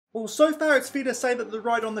Well, so far it's fair to say that the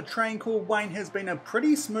ride on the train called Waine has been a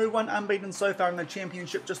pretty smooth one, unbeaten so far in the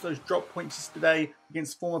championship, just those drop points yesterday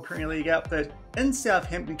against former Premier League outfit in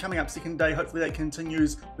Southampton. Coming up second day, hopefully that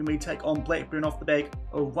continues when we take on Blackburn off the back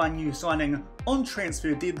of one new signing on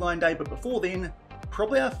transfer deadline day. But before then,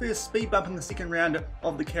 probably our first speed bump in the second round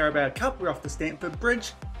of the Carabao Cup. We're off to Stamford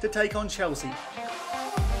Bridge to take on Chelsea.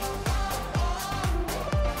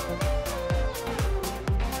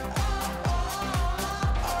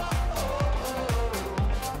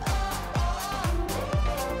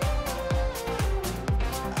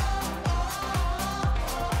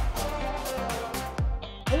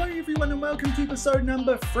 And welcome to episode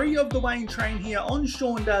number 3 of the Waine Train here on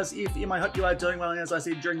Sean Does FM. I hope you are doing well, and as I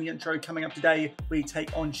said during the intro, coming up today we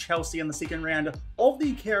take on Chelsea in the second round of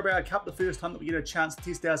the Carabao Cup, the first time that we get a chance to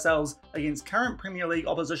test ourselves against current Premier League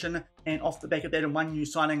opposition. And off the back of that and one new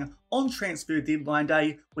signing on transfer deadline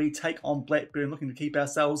day, we take on Blackburn, looking to keep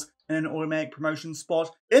ourselves in an automatic promotion spot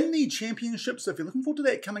in the championship. So if you're looking forward to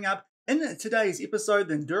that coming up in today's episode,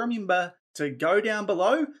 then do remember to go down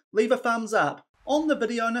below, leave a thumbs up on the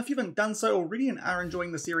video, and if you haven't done so already and are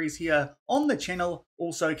enjoying the series here on the channel,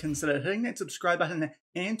 also consider hitting that subscribe button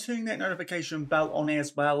and turning that notification bell on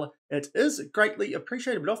as well. It is greatly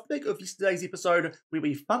appreciated. But off the back of yesterday's episode, where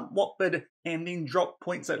we thumped Watford and then dropped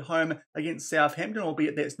points at home against Southampton,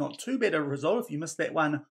 albeit that's not too bad a result. If you missed that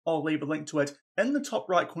one, I'll leave a link to it in the top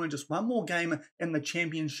right corner. Just one more game in the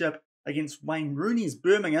championship against Wayne Rooney's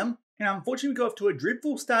Birmingham. And unfortunately, we got off to a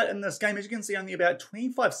dreadful start in this game. As you can see, only about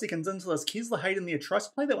 25 seconds into this, Kesler Hayden there tries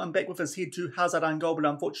to play that one back with his head to Hazard on goal, but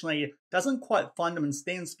unfortunately doesn't quite find him, and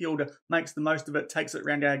Stansfield makes the most of it, takes it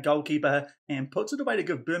round our goalkeeper and puts it away to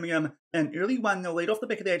give Birmingham an early 1-0 lead. Off the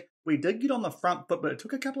back of that, we did get on the front foot, but it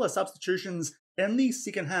took a couple of substitutions in the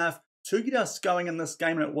second half to get us going in this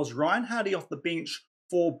game, and it was Ryan Hardy off the bench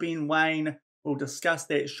for Ben Waine. We'll discuss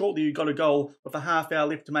that shortly. You got a goal with a half hour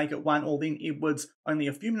left to make it 1-1. Then Edwards, only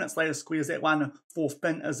a few minutes later, squares that one for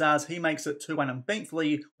Finn Azaz. He makes it 2-1, and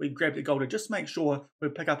thankfully we grabbed a goal to just make sure we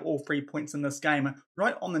pick up all 3 points in this game.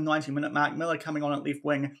 Right on the 90-minute mark, Miller coming on at left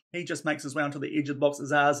wing. He just makes his way onto the edge of the box.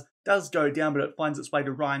 Azaz does go down, but it finds its way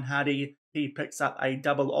to Ryan Hardy. He picks up a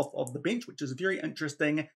double off of the bench, which is very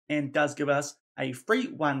interesting and does give us a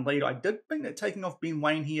 3-1 lead. I did think that taking off Ben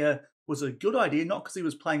Waine here was a good idea, not because he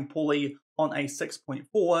was playing poorly on a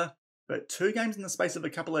 6.4, but 2 games in the space of a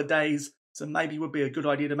couple of days, so maybe it would be a good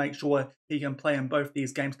idea to make sure he can play in both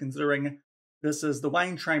these games, considering this is the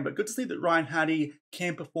Waine Train. But good to see that Ryan Hardy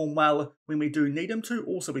can perform well when we do need him to.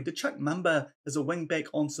 Also, we did chuck Mumba as a wing back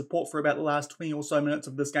on support for about the last 20 or so minutes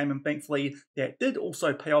of this game, and thankfully that did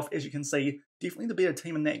also pay off. As you can see, definitely the better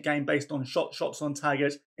team in that game based on shots on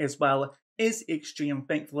target as well as XG, and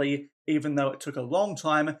thankfully, even though it took a long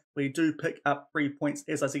time, we do pick up 3 points,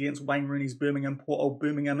 as I said, against Wayne Rooney's Birmingham. Poor old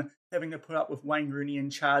Birmingham having to put up with Wayne Rooney in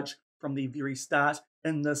charge from the very start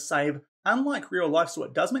in this save. Unlike real life, so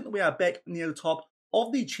it does mean that we are back near the top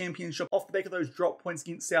of the championship off the back of those drop points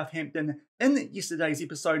against Southampton in yesterday's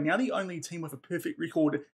episode. Now the only team with a perfect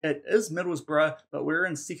record, it is Middlesbrough, but we're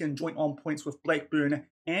in second joint on points with Blackburn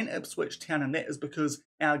and Ipswich Town, and that is because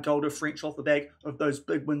our goal differential off the back of those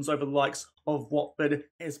big wins over the likes of Watford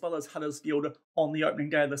as well as Huddersfield on the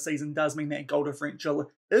opening day of the season does mean that goal differential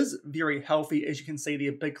is very healthy. As you can see,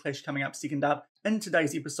 the big clash coming up second up. In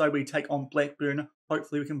today's episode, we take on Blackburn.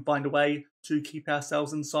 Hopefully we can find a way to keep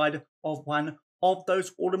ourselves inside of one of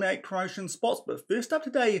those automatic promotion spots. But first up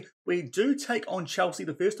today, we do take on Chelsea,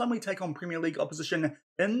 the first time we take on Premier League opposition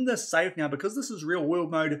in the save. Now, because this is real world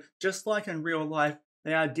mode, just like in real life,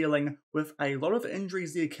 they are dealing with a lot of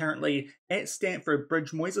injuries there currently at Stamford Bridge.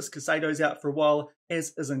 Moises Caicedo's out for a while,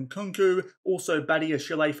 as is Nkunku. Also, Buddy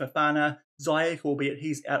Ashile Fofana, Ziyech, albeit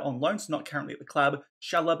he's out on loan, so not currently at the club.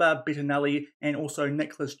 Chalobah, Bettinelli, and also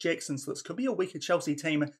Nicholas Jackson. So this could be a weaker Chelsea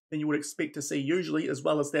team than you would expect to see usually, as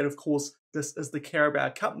well as that, of course, this is the Carabao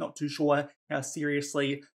Cup. Not too sure how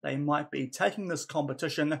seriously they might be taking this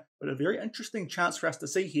competition, but a very interesting chance for us to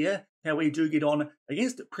see here how we do get on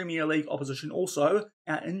against Premier League opposition. Also,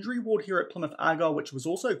 our injury ward here at Plymouth Argyle, which was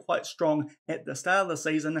also quite strong at the start of the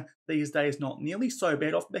season, these days not nearly so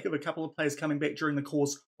bad. Off the back of a couple of players coming back during the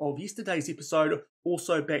course of yesterday's episode.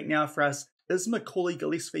 Also back now for us is Macaulay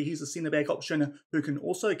Gillespie. He's a centre-back option who can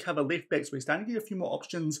also cover left-backs. We're starting to get a few more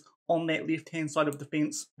options on that left-hand side of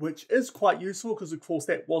defence, which is quite useful because, of course,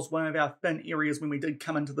 that was one of our thin areas when we did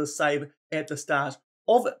come into this save at the start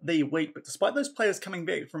of the week. But despite those players coming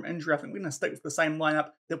back from injury, I think we're going to stick with the same lineup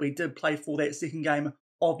that we did play for that second game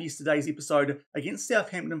of yesterday's episode against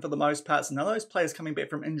Southampton for the most part. So none of those players coming back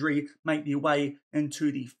from injury make their way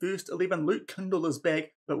into the first 11. Luke Kindle is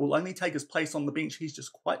back, but will only take his place on the bench. He's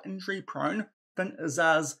just quite injury prone. Finn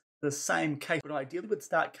Azar's the same case, but ideally would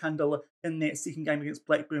start Cundall in that second game against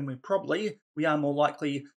Blackburn, where we are more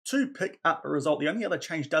likely to pick up a result. The only other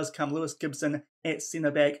change does come Lewis Gibson at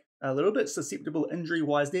centre-back, a little bit susceptible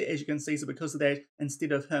injury-wise there, as you can see, so because of that,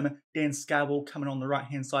 instead of him, Dan Scarborough coming on the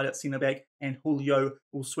right-hand side at centre-back, and Julio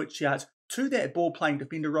will switch out to that ball-playing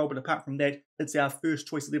defender role, but apart from that, it's our first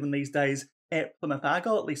choice 11 these days at Plymouth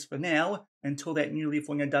Argyle, at least for now, until that new left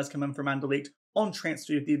winger does come in from underlect on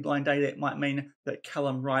transfer deadline day. That might mean that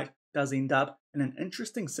Callum Wright does end up in an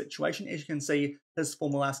interesting situation. As you can see, his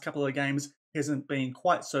form the last couple of games hasn't been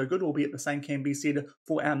quite so good, albeit the same can be said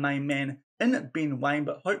for our main man in Ben Waine,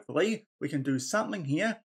 but hopefully we can do something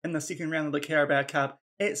here in the second round of the Carabao Cup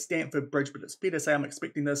at Stamford Bridge. But it's fair to say I'm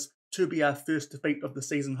expecting this to be our first defeat of the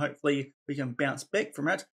season. Hopefully we can bounce back from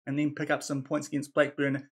it and then pick up some points against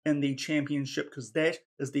Blackburn in the Championship, because that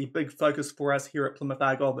is the big focus for us here at Plymouth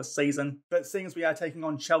Argyle this season. But seeing as we are taking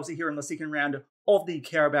on Chelsea here in the second round of the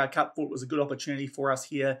Carabao Cup, thought it was a good opportunity for us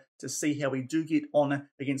here to see how we do get on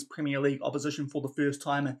against Premier League opposition for the first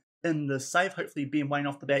time in the save. Hopefully Ben Waine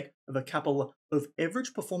off the back of a couple of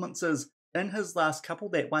average performances in his last couple,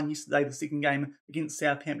 that one yesterday, the second game against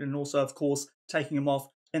Southampton, and also of course taking him off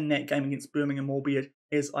in that game against Birmingham, albeit,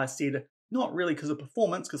 as I said, not really because of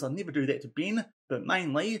performance, because I'll never do that to Ben, but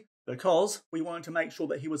mainly because we wanted to make sure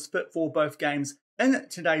that he was fit for both games in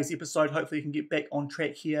today's episode. Hopefully he can get back on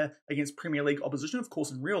track here against Premier League opposition. Of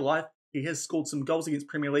course, in real life, he has scored some goals against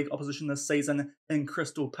Premier League opposition this season, in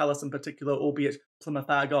Crystal Palace in particular, albeit Plymouth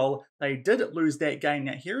Argyle, they did lose that game.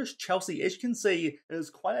 Now here is Chelsea. As you can see, it is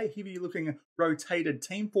quite a heavy looking rotated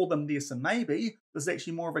team for them there, so maybe there's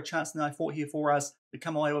actually more of a chance than I thought here for us to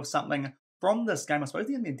come away with something from this game. I suppose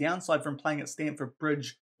the only downside from playing at Stamford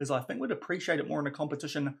Bridge is I think we'd appreciate it more in a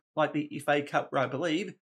competition like the FA Cup, where I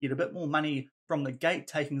believe you get a bit more money from the gate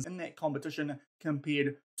takings in that competition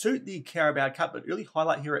compared to the Carabao Cup. But early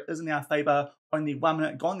highlight here, it is in our favour. Only 1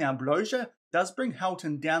 minute gone now. Bloja does bring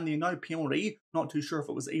Houghton down there, no penalty. Not too sure if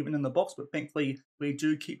it was even in the box, but thankfully we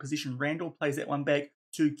do keep possession. Randall plays that one back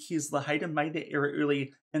to Kesler Hayden. Made that error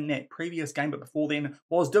early in that previous game, but before then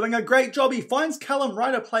was doing a great job. He finds Callum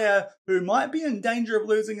Wright, a player who might be in danger of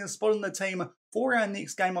losing his spot in the team for our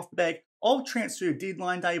next game off the back of transfer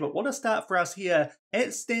deadline day. But what a start for us here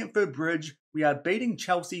at Stamford Bridge. We are beating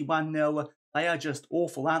Chelsea 1-0. They are just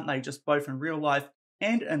awful, aren't they? Just both in real life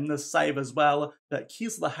and in this save as well. But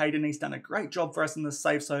Kesler Hayden, he's done a great job for us in this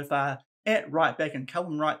save so far at right back, and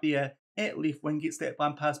Callum Wright there at left wing gets that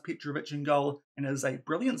one past Petrovic in goal, and it is a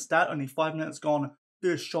brilliant start. Only 5 minutes gone,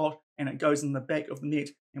 first shot, and it goes in the back of the net,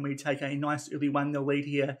 and we take a nice early 1-0 lead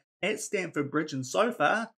here at Stamford Bridge. And so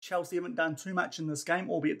far, Chelsea haven't done too much in this game,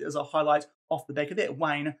 albeit there's a highlight off the back of that.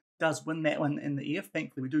 Waine does win that one in the air.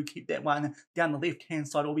 Thankfully, we do keep that one down the left-hand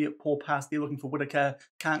side, albeit poor pass there looking for Whittaker.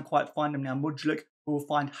 Can't quite find him now. Mudlik will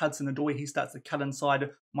find Hudson-Odoi. He starts to cut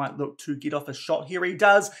inside. Might look to get off a shot. Here he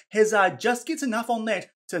does. Hazard just gets enough on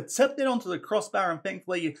that to tip that onto the crossbar, and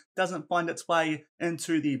thankfully doesn't find its way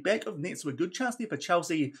into the back of the net. So a good chance there for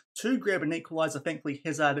Chelsea to grab an equaliser. Thankfully,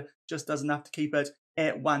 Hazard just does enough to keep it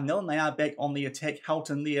at 1-0, and they are back on the attack.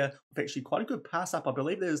 Houghton there with actually quite a good pass up, I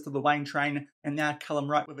believe that is to the Waine Train, and now Callum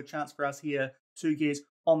Wright with a chance for us here to get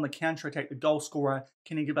on the counter-attack. The goal scorer,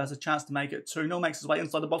 can he give us a chance to make it 2-0? Makes his way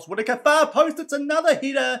inside the box. Whittaker, far post, it's another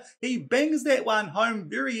header. He bangs that one home.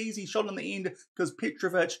 Very easy shot in the end because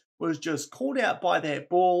Petrovic was just caught out by that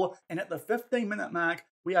ball. And at the 15-minute mark,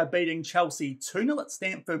 we are beating Chelsea 2-0 at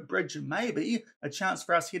Stamford Bridge. Maybe a chance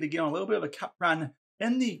for us here to get on a little bit of a cup run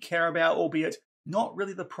in the Carabao, albeit not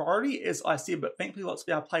really the priority, as I said, but thankfully lots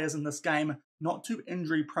of our players in this game not too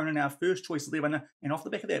injury prone in our first choice 11, and off the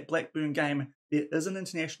back of that Blackburn game, there is an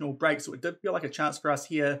international break, so it did feel like a chance for us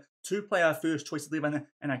here to play our first choice 11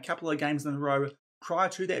 in a couple of games in a row. Prior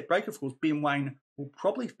to that break, of course, Ben Waine will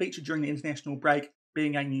probably feature during the international break.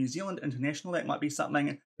 Being a New Zealand international, that might be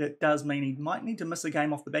something that does mean he might need to miss a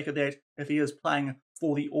game off the back of that if he is playing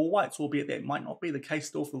for the All Whites, albeit that might not be the case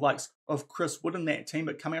still for the likes of Chris Wood in that team.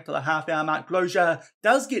 But coming up to the half-hour mark, Bloja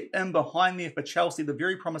does get in behind there for Chelsea, the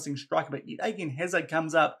very promising striker, but yet again Hazard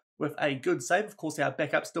comes up with a good save. Of course, our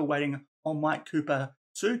backup still waiting on Mike Cooper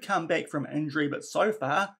to come back from injury, but so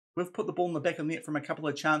far we've put the ball in the back of the net from a couple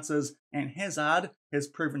of chances, and Hazard has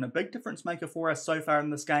proven a big difference maker for us so far in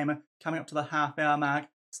this game. Coming up to the half-hour mark,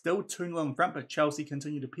 still 2-0 in front, but Chelsea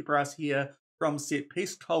continue to pepper us here from set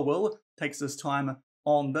piece. Colwell takes his time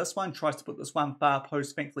on this one, tries to put this one far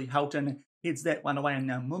post. Thankfully, Houghton heads that one away, and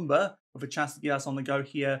now Mumba with a chance to get us on the go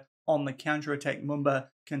here on the counter-attack. Mumba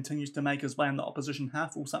continues to make his way in the opposition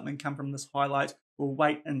half. Will something come from this highlight? We'll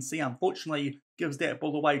wait and see. Unfortunately, gives that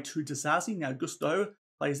ball away to Disasi. Now Gusto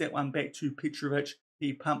plays that one back to Petrovic.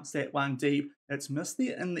 He pumps that one deep. It's missed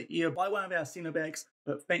there in the air by one of our centre backs,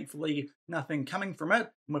 but thankfully nothing coming from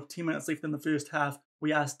it. And with 10 minutes left in the first half,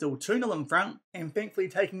 we are still 2-0 in front, and thankfully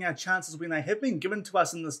taking our chances when they have been given to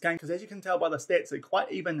us in this game, because as you can tell by the stats, they're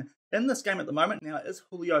quite even in this game at the moment. Now it is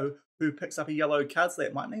Julio who picks up a yellow card, so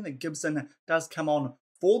that might mean that Gibson does come on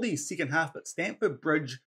for the second half, but Stamford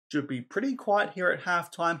Bridge should be pretty quiet here at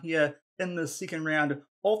half-time here in the second round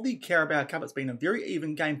of the Carabao Cup. It's been a very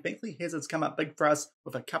even game. Thankfully, Hazard's come up big for us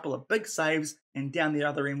with a couple of big saves, and down the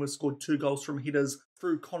other end, we've scored 2 goals from headers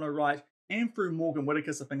through Connor Wright and through Morgan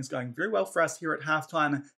Whittaker, so things going very well for us here at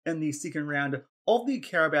halftime in the second round of the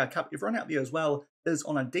Carabao Cup. Everyone out there as well is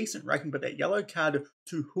on a decent rating, but that yellow card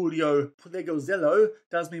to Julio Plegozello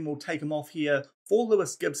does mean we'll take him off here for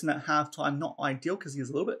Lewis Gibson at halftime. Not ideal because he's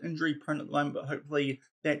a little bit injury prone at the moment, but hopefully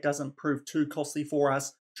that doesn't prove too costly for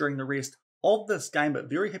us during the rest of this game. But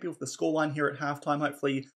very happy with the scoreline here at halftime.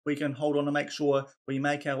 Hopefully we can hold on to make sure we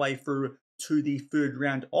make our way through to the third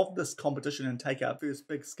round of this competition and take our first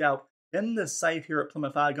big scalp in the save here at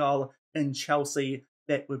Plymouth Argyle in Chelsea.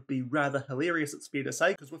 That would be rather hilarious, it's fair to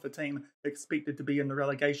say, because with a team expected to be in the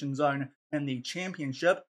relegation zone in the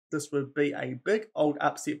Championship, this would be a big old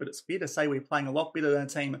upset, but it's fair to say we're playing a lot better than a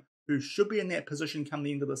team who should be in that position come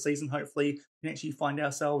the end of the season. Hopefully we can actually find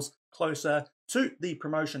ourselves closer to the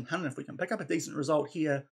promotion hunt. If we can pick up a decent result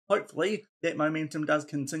here, hopefully that momentum does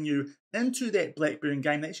continue into that Blackburn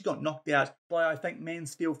game. They actually got knocked out by, I think,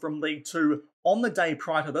 Mansfield from League 2 on the day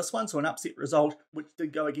prior to this one, so an upset result which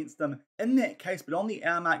did go against them in that case. But on the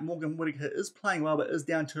hour mark, Morgan Whittaker is playing well, but is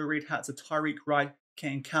down to a red heart, so Tyreek Wright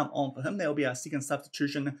can come on for him. That'll be our second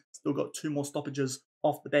substitution. Still got 2 more stoppages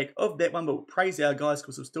off the back of that one, but we'll praise our guys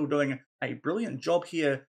because we're still doing a brilliant job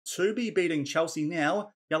here to be beating Chelsea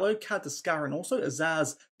now. Yellow card to Scar and also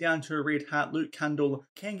Azaz down to a red heart. Luke Cundall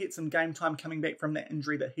can get some game time coming back from that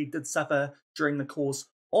injury that he did suffer during the course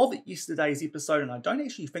of yesterday's episode, and I don't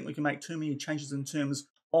actually think we can make too many changes in terms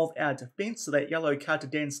of our defence, so that yellow card to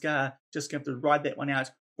Dan Scar, just going to have to ride that one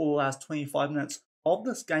out for the last 25 minutes of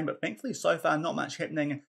this game. But thankfully so far not much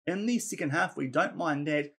happening in the second half. We don't mind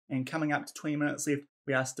that, and coming up to 20 minutes left,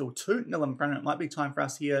 we are still 2-0 in front. It might be time for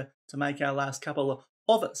us here to make our last couple of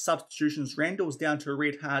substitutions. Randall's down to a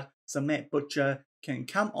red heart, so Matt Butcher can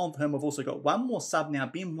come on for him. We've also got one more sub now.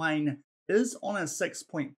 Ben Waine is on a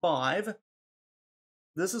 6.5.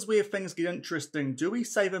 This is where things get interesting. Do we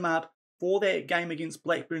save him up for that game against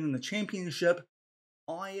Blackburn in the Championship?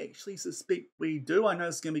 I actually suspect we do. I know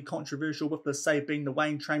it's going to be controversial with the save being the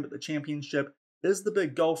Waine Train, but the Championship is the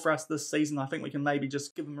big goal for us this season. I think we can maybe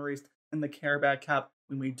just give him a rest in the Carabao Cup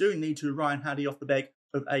when we do need to. Ryan Hardy off the back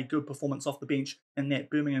of a good performance off the bench in that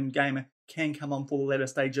Birmingham game can come on for the latter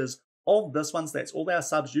stages of this one. So that's all our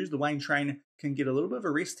subs used. The Waine Train can get a little bit of a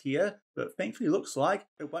rest here, but thankfully looks like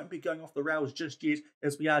it won't be going off the rails just yet,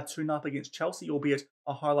 as we are 2-0 up against Chelsea, albeit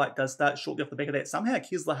a highlight does start shortly off the back of that. Somehow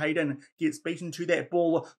Kesler Hayden gets beaten to that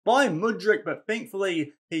ball by Mudryk, but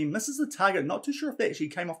thankfully he misses the target. Not too sure if that actually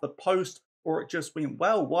came off the post or it just went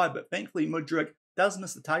well wide, but thankfully Mudryk does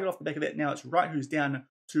miss the target off the back of that. Now it's Wright who's down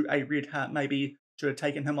to a red heart. Maybe should have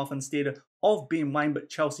taken him off instead of Ben Waine, but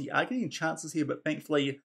Chelsea are getting chances here, but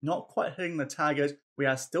thankfully not quite hitting the target. We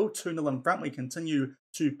are still 2-0 in front. We continue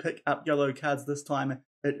to pick up yellow cards. This time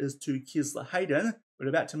it is to Kesler Hayden. We're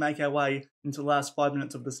about to make our way into the last 5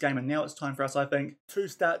 minutes of this game, and now it's time for us, I think, to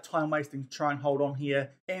start time wasting to try and hold on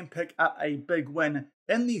here and pick up a big win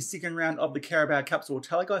in the second round of the Carabao Cup. So we'll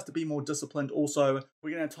tell our guys to be more disciplined. Also,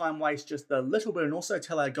 we're going to time waste just a little bit, and also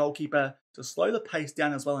tell our goalkeeper to slow the pace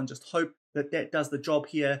down as well, and just hope that that does the job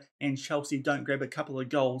here and Chelsea don't grab a couple of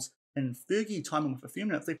goals in Fergie time. And with a few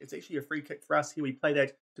minutes left, it's actually a free kick for us here. We play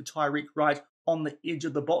that to Tyreek Wright on the edge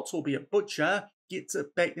of the box, albeit Butcher gets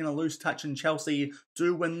it back in a loose touch, and Chelsea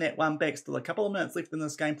do win that one back. Still a couple of minutes left in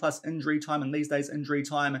this game, plus injury time, and these days injury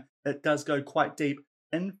time, it does go quite deep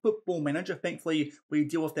in Football Manager. Thankfully, we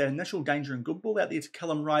deal with that initial danger and good ball out there to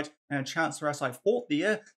Callum Wright, and a chance for us, I thought,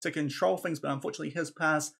 there to control things, but unfortunately his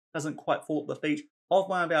pass doesn't quite fall at the feet of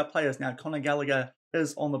one of our players. Now Conor Gallagher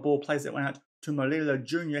is on the ball, plays that one out to Molela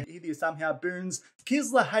Jr. He there somehow burns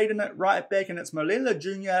Kesler Hayden it right back, and it's Molela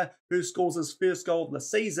Jr. who scores his first goal of the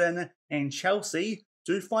season, and Chelsea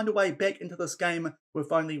do find a way back into this game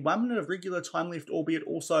with only 1 minute of regular time left, albeit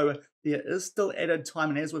also there is still added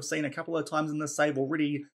time, and as we've seen a couple of times in this save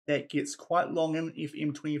already, that gets quite long in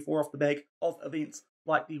FM24 off the back of events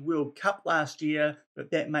like the World Cup last year,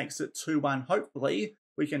 but that makes it 2-1. Hopefully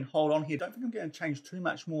we can hold on here. Don't think I'm going to change too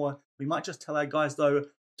much more. We might just tell our guys, though,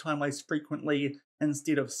 time waste frequently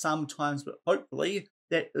instead of sometimes, but hopefully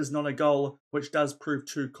that is not a goal which does prove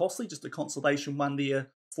too costly. Just a consolation one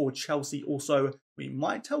there for Chelsea. Also, we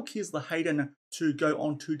might tell Kesler Hayden to go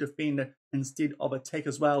on to defend instead of attack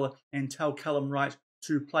as well, and tell Callum Wright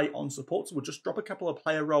to play on support. So we'll just drop a couple of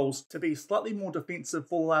player roles to be slightly more defensive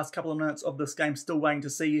for the last couple of minutes of this game. Still waiting to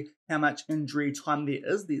see how much injury time there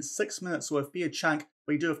is. There's 6 minutes, so a fair chunk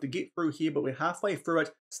we do have to get through here, but we're halfway through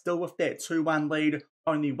it, still with that 2-1 lead.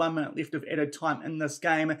 Only 1 minute left of added time in this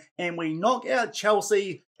game, and we knock out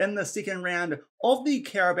Chelsea in the second round of the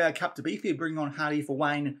Carabao Cup. To be fair, bringing on Hardy for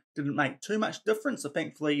Waine didn't make too much difference, so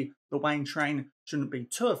thankfully the Waine Train shouldn't be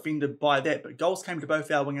too offended by that. But goals came to both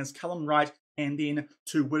our wingers, Callum Wright and then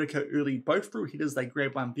to Whitaker early, both through headers. They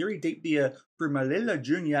grabbed one very deep there through Malala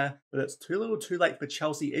Jr., but it's too little too late for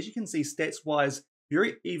Chelsea. As you can see, stats-wise,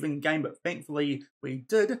 very even game, but thankfully we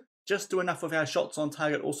did just do enough with our shots on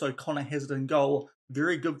target. Also, Connor Hazard in goal.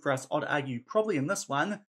 Very good for us, I'd argue, probably in this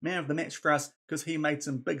one. Man of the match for us, because he made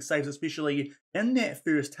some big saves, especially in that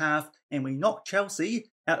first half. And we knocked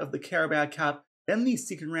Chelsea out of the Carabao Cup in the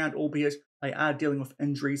second round, albeit they are dealing with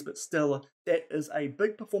injuries, but still, that is a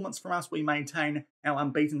big performance from us. We maintain our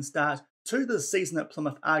unbeaten start to the season at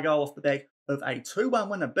Plymouth Argyle off the back of a 2-1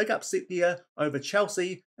 win, a big upset there over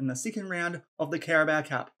Chelsea in the second round of the Carabao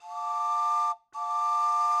Cup.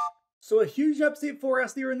 So a huge upset for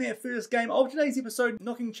us there in that first game of today's episode,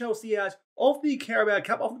 knocking Chelsea out of the Carabao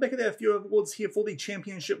Cup. Off the back of their few awards here for the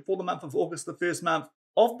championship for the month of August, the first month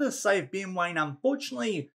of the save. Ben Waine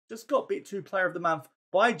unfortunately just got bet to Player of the Month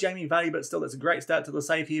by Jamie Vardy, but still it's a great start to the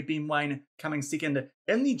save here. Ben Waine coming second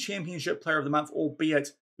in the championship Player of the Month, albeit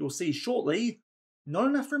you'll see shortly, not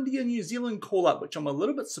enough for him to get a New Zealand call-up, which I'm a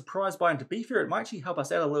little bit surprised by, and to be fair, it might actually help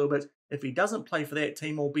us out a little bit if he doesn't play for that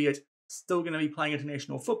team, albeit still going to be playing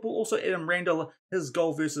international football. Also, Adam Randall, his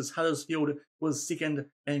goal versus Huddersfield was second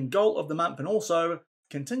in goal of the month, and also,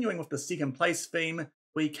 continuing with the second place theme,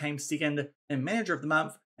 we came second in manager of the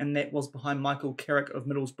month, and that was behind Michael Carrick of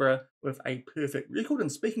Middlesbrough with a perfect record.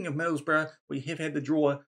 And speaking of Middlesbrough, we have had the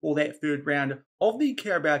draw for that third round of the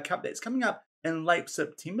Carabao Cup. That's coming up in late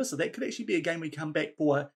September, so that could actually be a game we come back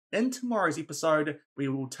for in tomorrow's episode. We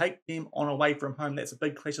will take them on away from home. That's a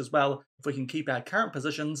big clash as well. If we can keep our current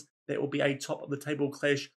positions, that will be a top of the table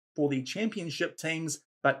clash for the championship teams,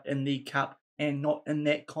 but in the cup and not in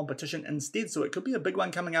that competition instead. So it could be a big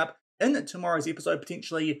one coming up in tomorrow's episode,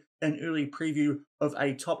 potentially an early preview of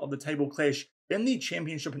a top of the table clash in the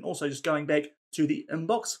championship, and also just going back to the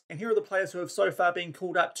inbox. And here are the players who have so far been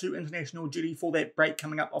called up to international duty for that break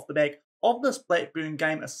coming up off the back of this Blackburn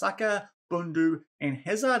game. Asaka, Bundu and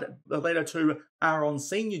Hazard, the latter two are on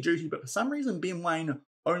senior duty, but for some reason Ben Waine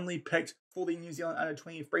only picked for the New Zealand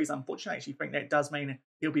under-23s. Unfortunately, I actually think that does mean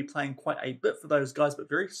he'll be playing quite a bit for those guys, but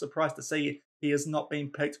very surprised to see he has not been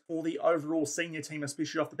picked for the overall senior team,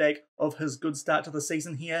 especially off the back of his good start to the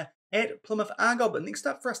season here at Plymouth Argyle. But next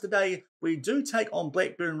up for us today, we do take on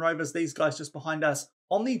Blackburn Rovers, these guys just behind us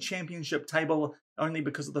on the championship table, only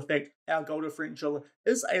because of the fact our goal differential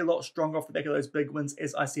is a lot stronger off the back of those big wins,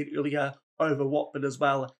 as I said earlier, over Watford as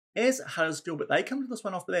well as Huddersfield. But they come to this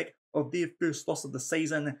one off the back of their first loss of the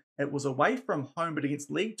season. It was away from home, but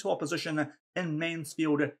against League 2 opposition in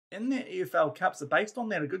Mansfield in the EFL Cup. So based on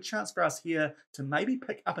that, a good chance for us here to maybe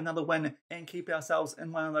pick up another win and keep ourselves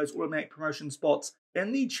in one of those automatic promotion spots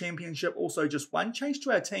in the championship. Also, just one change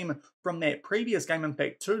to our team from that previous game. In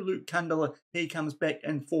fact, to Luke Kundle, he comes back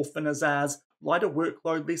in for Finn Azar's lighter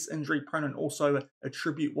workload, less injury prone, and also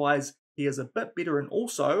attribute-wise, he is a bit better. And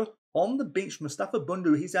also, on the bench, Mustafa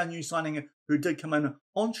Bundu, he's our new signing who did come in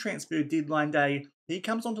on transfer deadline day. He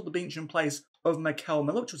comes onto the bench in place of Mikel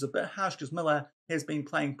Miller, which was a bit harsh because Miller has been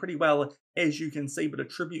playing pretty well, as you can see, but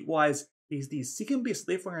attribute-wise, he's the second best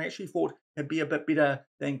left winger. I actually thought he'd be a bit better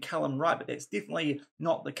than Callum Wright, but that's definitely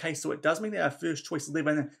not the case. So it does mean that our first choice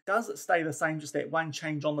 11 does stay the same, just that one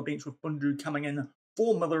change on the bench with Bundu coming in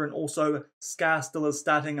for Miller, and also Scar still is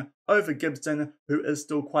starting over Gibson, who is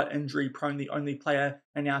still quite injury prone, the only player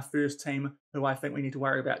in our first team who I think we need to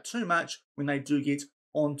worry about too much when they do get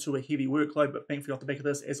onto a heavy workload. But thankfully off the back of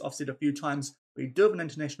this, as I've said a few times, we do have an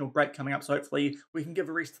international break coming up, so hopefully we can give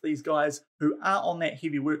a rest to these guys who are on that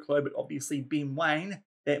heavy workload. But obviously Ben Waine,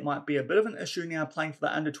 that might be a bit of an issue now playing for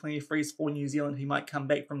the under-23s for New Zealand. He might come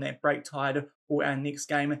back from that break tired for our next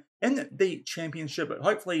game in the championship. But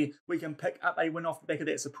hopefully we can pick up a win off the back of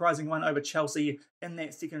that surprising one over Chelsea in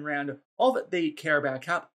that second round of the Carabao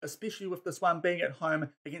Cup, especially with this one being at home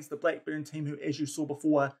against the Blackburn team who, as you saw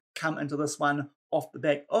before, come into this one off the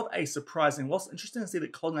back of a surprising loss. Interesting to see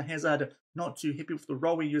that Connor Hazard not too happy with the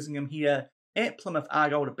role we're using him here at Plymouth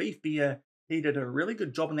Argyle. To be fair, He did a really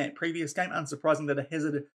good job in that previous game. Unsurprising that a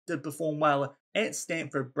Hazard did perform well at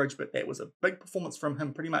Stamford Bridge, but that was a big performance from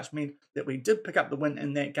him. Pretty much meant that we did pick up the win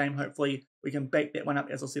in that game. Hopefully we can back that one up,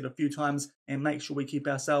 as I said a few times, and make sure we keep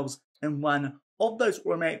ourselves in one of those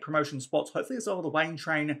automatic promotion spots. Hopefully as well the Waine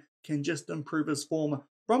Train can just improve his form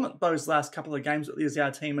from those last couple of games. There's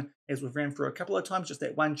our team, as we've ran through a couple of times, just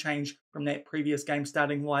that one change from that previous game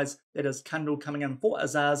starting wise. That is Kundal coming in for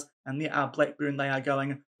Azaz, and there are Blackburn. They are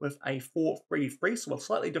going with a 4-3-3, so a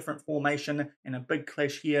slightly different formation, and a big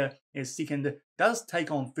clash here as second does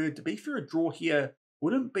take on third. To be fair, a draw here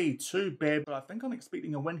wouldn't be too bad, but I think I'm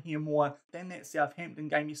expecting a win here more than that Southampton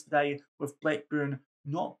game yesterday, with Blackburn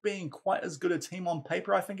not being quite as good a team on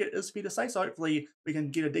paper, I think it is fair to say. So hopefully we can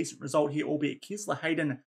get a decent result here, albeit Kesler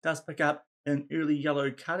Hayden does pick up an early yellow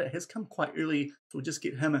card. It has come quite early, so we'll just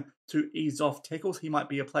get him to ease off tackles. He might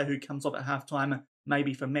be a player who comes off at halftime,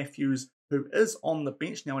 maybe for Matthews, who is on the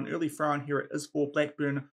bench. Now an early throw in here, it is for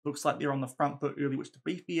Blackburn. Looks like they're on the front foot early, which to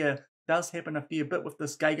be fair does happen a fair bit with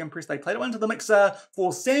this gegenpress. They played it into the mixer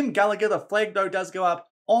for Sam Gallagher. The flag though does go up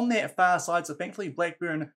on that far side, so thankfully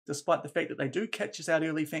Blackburn, despite the fact that they do catch us out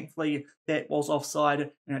early, thankfully that was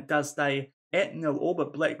offside and it does stay at 0-0.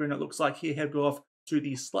 But Blackburn, it looks like here, have got off to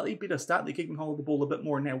the slightly better start. They're keeping hold of the ball a bit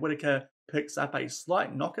more, and now Whittaker picks up a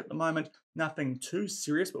slight knock at the moment. Nothing too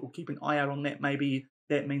serious, but we'll keep an eye out on that. Maybe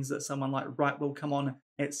that means that someone like Wright will come on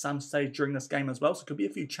at some stage during this game as well, so it could be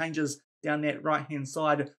a few changes down that right hand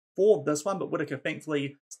side for this one. But Whittaker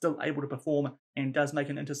thankfully still able to perform and does make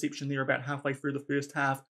an interception there about halfway through the first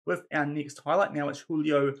half. With our next highlight, now it's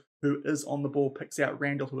Julio who is on the ball, picks out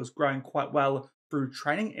Randall, who is growing quite well through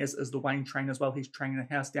training, as is the Waine Train as well. He's training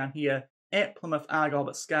a house down here at Plymouth Argyle,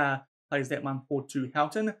 but Scar plays that one forward to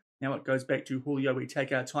Houghton. Now it goes back to Julio. We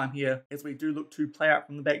take our time here as we do look to play out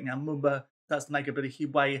from the back. Now Mumba starts to make a bit of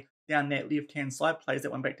headway down that left-hand side, plays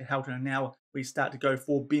that one back to Houghton, and now we start to go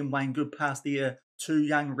for Ben Waine. Good pass there to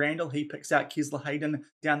young Randall. He picks out Kesler Hayden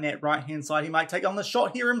down that right-hand side. He might take on the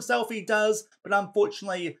shot here himself. He does, but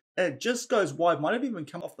unfortunately it just goes wide. Might have even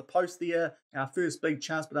come off the post there. Our first big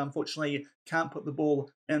chance, but unfortunately can't put the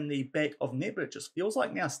ball in the back of net. But it just feels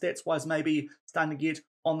like now, stats-wise, maybe starting to get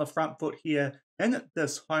on the front foot here in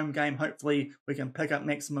this home game. Hopefully we can pick up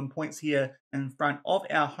maximum points here in front of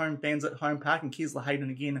our home fans at Home Park. And Kesler Hayden,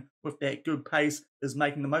 again, with that good pace, is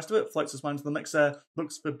making the most of it. Floats this one to the mixer.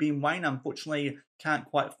 Looks for Ben Waine. Unfortunately, can't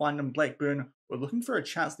quite find him. Blackburn were looking for a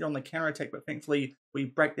chance there on the counter-attack, but thankfully we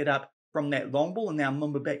break that up from that long ball. And now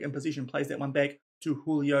Mumba back in position, plays that one back to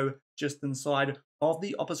Julio just inside of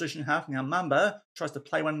the opposition half. Now Mumba tries to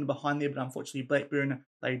play one in behind there, but unfortunately Blackburn,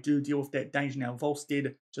 they do deal with that danger. Now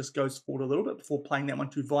Volstead just goes forward a little bit before playing that one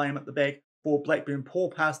to Viam at the back for Blackburn.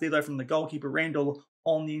 Poor pass there though from the goalkeeper Randall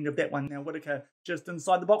on the end of that one. Now Whittaker just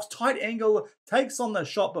inside the box, tight angle, takes on the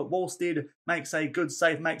shot, but Volstead makes a good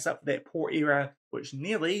save, makes up for that poor error, which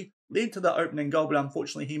nearly led to the opening goal, but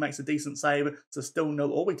unfortunately he makes a decent save. So still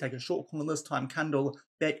 0-0. We take a short corner this time. Kundal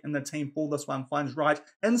back in the team for this one, finds Wright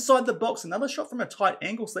inside the box. Another shot from a tight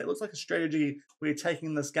angle, so that looks like a strategy we're taking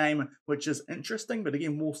in this game, which is interesting. But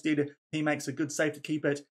again, Wolstead, he makes a good save to keep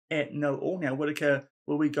it at 0-0. Now Whittaker,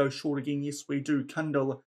 will we go short again? Yes, we do.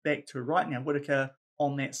 Kundal back to Wright. Now Whittaker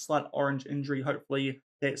on that slight orange injury. Hopefully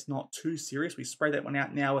that's not too serious. We spray that one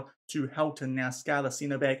out now to Houghton. Now Scar, the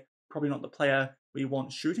centre back, probably not the player we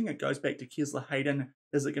want shooting. It goes back to Kesler Hayden.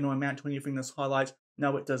 Is it going to amount to anything, this highlight?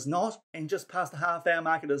 No, it does not. And just past the half-hour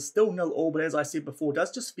mark, it is still 0-0, but as I said before, it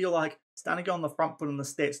does just feel like starting to go on the front foot, and the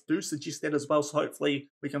stats do suggest that as well. So hopefully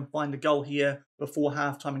we can find a goal here before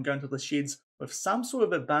half-time and go into the sheds with some sort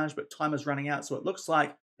of advantage, but time is running out, so it looks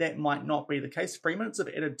like that might not be the case. 3 minutes of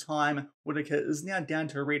added time. Whittaker is now down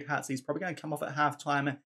to a red heart, so he's probably going to come off at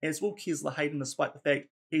half-time, as will Kesler Hayden, despite the fact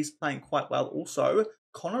he's playing quite well. Also,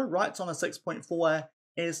 Connor Wright's on a 6.4,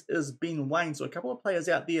 as is Ben Waine. So a couple of players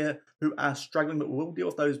out there who are struggling, but we'll deal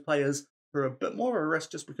with those players who are a bit more of a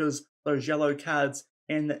risk just because those yellow cards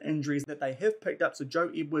and the injuries that they have picked up. So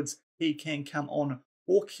Joe Edwards, he can come on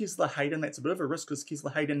for Kesler Hayden. That's a bit of a risk because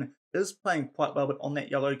Kesler Hayden is playing quite well, but on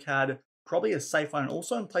that yellow card, probably a safe one. And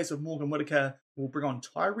also in place of Morgan Whittaker, we'll bring on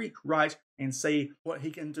Tyreek Wright and see what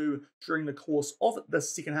he can do during the course of the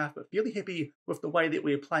second half. But fairly happy with the way that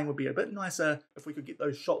we're playing. Would be a bit nicer if we could get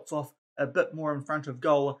those shots off a bit more in front of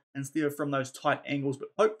goal instead of from those tight angles. But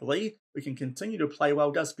hopefully we can continue to play well.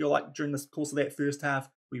 It does feel like during the course of that first half,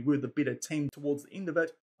 we were the better team towards the end of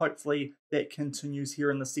it. Hopefully that continues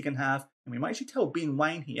here in the second half. And we might actually tell Ben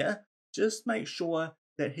Waine here, just make sure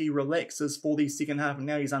that he relaxes for the second half. And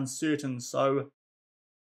now he's uncertain. So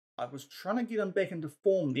I was trying to get him back into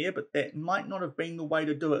form there, but that might not have been the way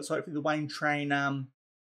to do it. So hopefully the Waine Train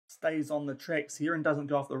stays on the tracks here and doesn't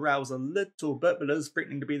go off the rails a little bit, but it is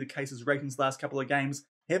threatening to be the case as ratings the last couple of games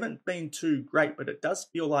haven't been too great, but it does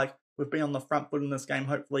feel like we've been on the front foot in this game.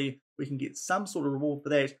 Hopefully we can get some sort of reward for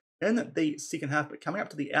that in the second half, but coming up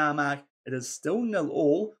to the hour mark, it is still 0-0.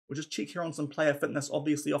 We'll just check here on some player fitness,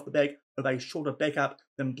 obviously off the back of a shorter backup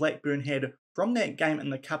than Blackburn had from that game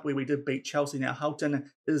in the Cup where we did beat Chelsea. Now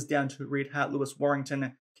Hulton is down to red heart. Lewis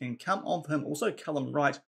Warrington can come on for him. Also Callum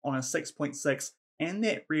Wright on a 6.6 and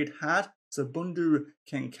that red heart. So Bundu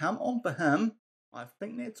can come on for him. I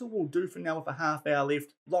think that's all we'll do for now with a half hour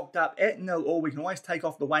left. Locked up at 0-0. We can always take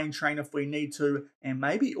off the Waine Train if we need to, and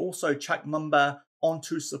maybe also chuck Mumba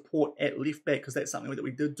onto support at left back, because that's something that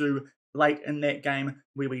we did do late in that game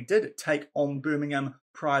where we did take on Birmingham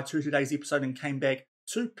prior to today's episode and came back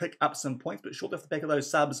to pick up some points. But shortly off the back of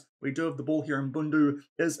those subs, we do have the ball here and Bundu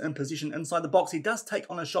is in position inside the box. He does take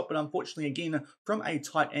on a shot, but unfortunately again from a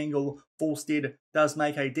tight angle, Falstead does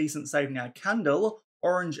make a decent save. Now Cundall,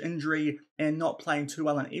 orange injury and not playing too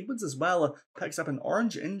well, and Edwards as well picks up an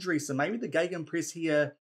orange injury, so maybe the Gegenpress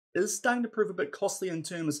here is starting to prove a bit costly in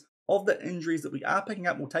terms of the injuries that we are picking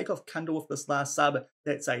up. We'll take off Cundall with this last sub.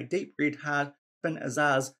 That's a deep red heart. Finn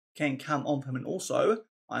Azaz can come on for him, and also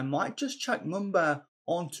I might just chuck Mumba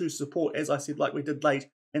onto support, as I said, like we did late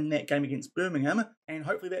in that game against Birmingham, and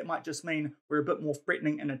hopefully that might just mean we're a bit more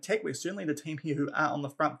threatening in attack. We're certainly the team here who are on the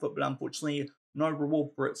front foot, but unfortunately no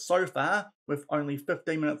reward for it so far, with only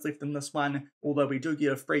 15 minutes left in this one, although we do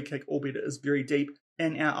get a free kick, albeit it is very deep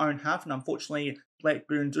in our own half, and unfortunately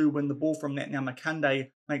Blackburn do win the ball from that. Now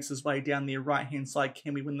Makande makes his way down their right hand side.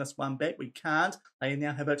 Can we win this one back? We can't. They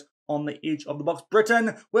now have it on the edge of the box.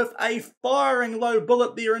 Britton with a firing low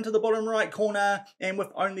bullet there into the bottom right corner, and with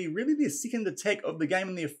only really their second attack of the game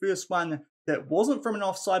and their first one that wasn't from an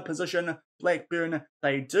offside position, Blackburn,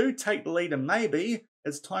 they do take the lead, and maybe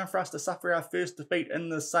it's time for us to suffer our first defeat in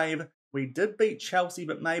the save. We did beat Chelsea,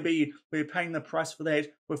 but maybe we're paying the price for that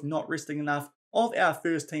with not resting enough of our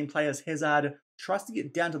first team players. Hazard tries to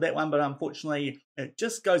get down to that one, but unfortunately it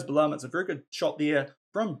just goes below him. It's a very good shot there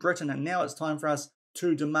from Britton, and now it's time for us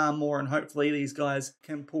to demand more, and hopefully these guys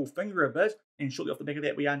can pull finger a bit. And shortly off the back of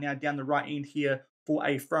that, we are now down the right end here for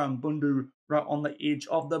a from Bundu right on the edge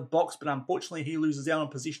of the box, but unfortunately he loses out on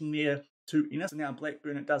position there to Ennis. And now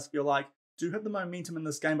Blackburn, it does feel like, do have the momentum in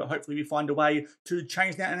this game, but hopefully we find a way to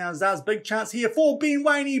change that. And now Zaz, big chance here for Ben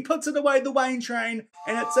Waine. He puts it away, the Waine Train,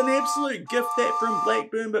 and it's an absolute gift that from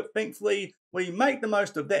Blackburn, but thankfully we make the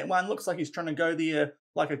most of that one. Looks like he's trying to go there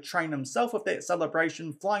like a train himself with that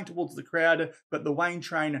celebration, flying towards the crowd, but the Waine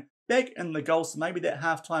Train back in the goal, so maybe that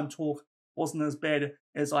halftime talk wasn't as bad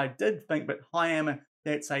as I did think. But Hyam,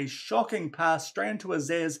 that's a shocking pass straight into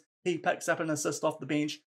Azaz. He picks up an assist off the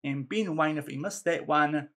bench, and Ben Waine, if he missed that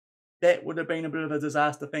one, that would have been a bit of a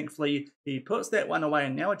disaster. Thankfully, he puts that one away,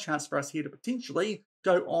 and now a chance for us here to potentially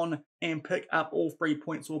go on and pick up all 3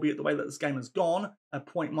 points, albeit the way that this game has gone, a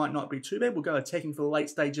point might not be too bad. We'll go attacking for the late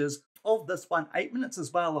stages of this one. 8 minutes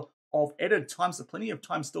as well of added time, so plenty of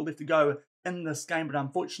time still left to go in this game, but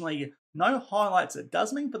unfortunately no highlights. It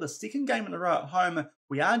does mean for the second game in a row at home,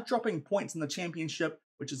 we are dropping points in the championship,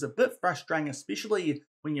 which is a bit frustrating, especially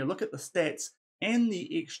when you look at the stats and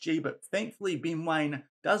the XG, but thankfully Ben Waine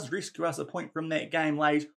does rescue us a point from that game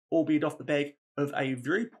late, albeit off the back of a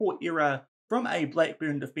very poor error from a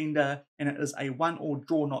Blackburn defender, and it is a 1-1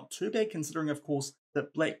 draw. Not too bad considering, of course,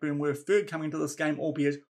 that Blackburn were third coming into this game,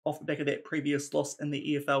 albeit off the back of that previous loss in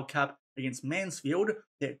the EFL Cup against Mansfield.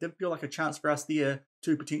 That did feel like a chance for us there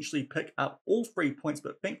to potentially pick up all 3 points,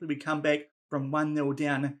 but thankfully we come back from 1-0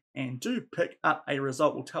 down and do pick up a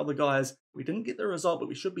result. We'll tell the guys we didn't get the result, but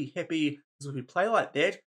we should be happy, because if we play like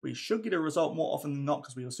that, we should get a result more often than not,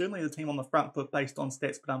 because we were certainly the team on the front foot based on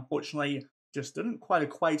stats, but unfortunately just didn't quite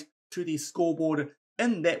equate to the scoreboard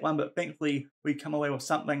in that one. But thankfully we come away with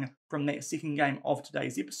something from that second game of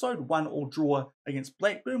today's episode, 1-1 draw against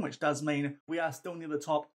Blackburn, which does mean we are still near the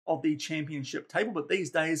top of the championship table, but these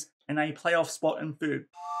days in a playoff spot in third.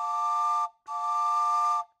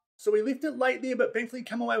 So we left it late there, but thankfully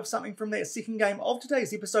come away with something from that second game of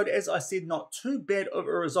today's episode. As I said, not too bad of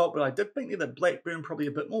a result, but I did think that Blackburn probably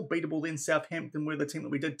a bit more beatable than Southampton were the team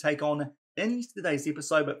that we did take on in today's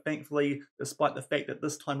episode. But thankfully, despite the fact that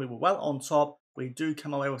this time we were well on top, we do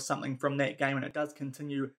come away with something from that game, and it does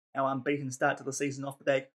continue our unbeaten start to the season off the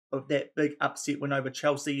back of that big upset win over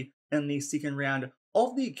Chelsea in the second round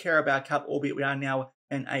of the Carabao Cup, albeit we are now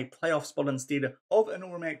in a playoff spot instead of an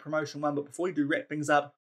automatic promotion one. But before we do wrap things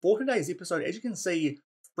up, for today's episode, as you can see,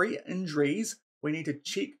 3 injuries we need to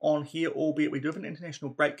check on here, albeit we do have an international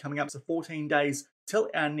break coming up, so 14 days till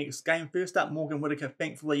our next game. First up, Morgan Whittaker,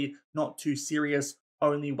 thankfully not too serious,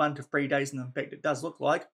 only 1 to 3 days, and in fact it does look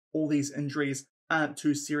like all these injuries aren't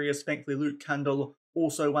too serious. Thankfully, Luke Cundle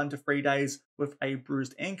also 1 to 3 days with a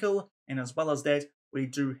bruised ankle. And as well as that, we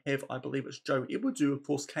do have, I believe it's Joe Edwards, who of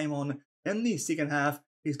course came on in the second half.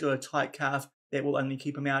 He's got a tight calf that will only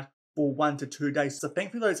keep him out for 1 to 2 days. So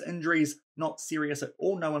thankfully those injuries not serious at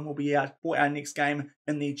all. No one will be out for our next game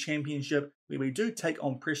in the championship, where we do take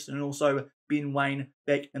on Preston, and also Ben Waine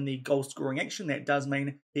back in the goal scoring action. That does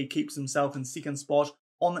mean he keeps himself in second spot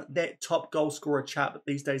on that top goal scorer chart, but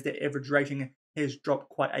these days that average rating has dropped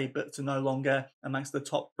quite a bit to no longer amongst the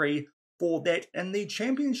top 3 for that in the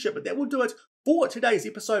championship. But that will do it for today's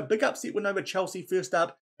episode. Big upset win over Chelsea first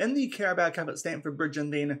up in the Carabao Cup at Stamford Bridge,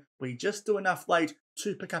 and then we just do enough late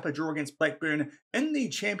to pick up a draw against Blackburn in the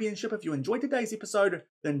championship. If you enjoyed today's episode,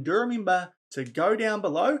 then do remember to go down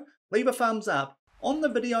below, leave a thumbs up on the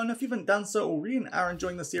video, and if you haven't done so already and are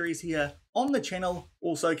enjoying the series here on the channel,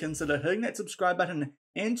 also consider hitting that subscribe button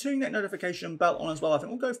and turning that notification bell on as well. I think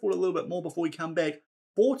we'll go forward a little bit more before we come back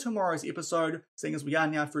for tomorrow's episode, seeing as we are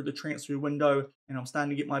now through the transfer window and I'm starting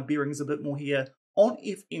to get my bearings a bit more here on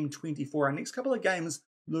FM24. Our next couple of games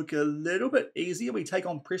look a little bit easier. We take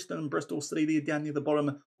on Preston and Bristol City there down near the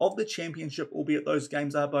bottom of the championship, albeit those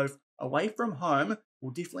games are both away from home.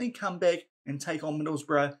 We'll definitely come back and take on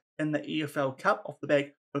Middlesbrough in the EFL Cup off the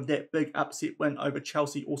back of that big upset win over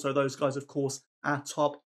Chelsea. Also, those guys, of course, are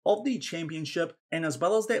top of the championship. And as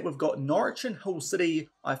well as that, we've got Norwich and Hull City.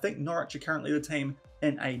 I think Norwich are currently the team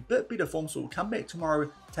in a bit better form, so we'll come back tomorrow,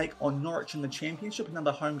 take on Norwich in the championship,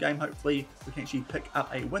 another home game. Hopefully we can actually pick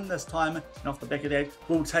up a win this time, and off the back of that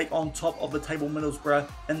we'll take on top of the table Middlesbrough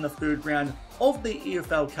in the third round of the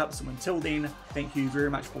EFL Cup. So until then, thank you very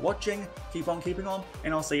much for watching, keep on keeping on,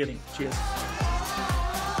 and I'll see you then. Cheers.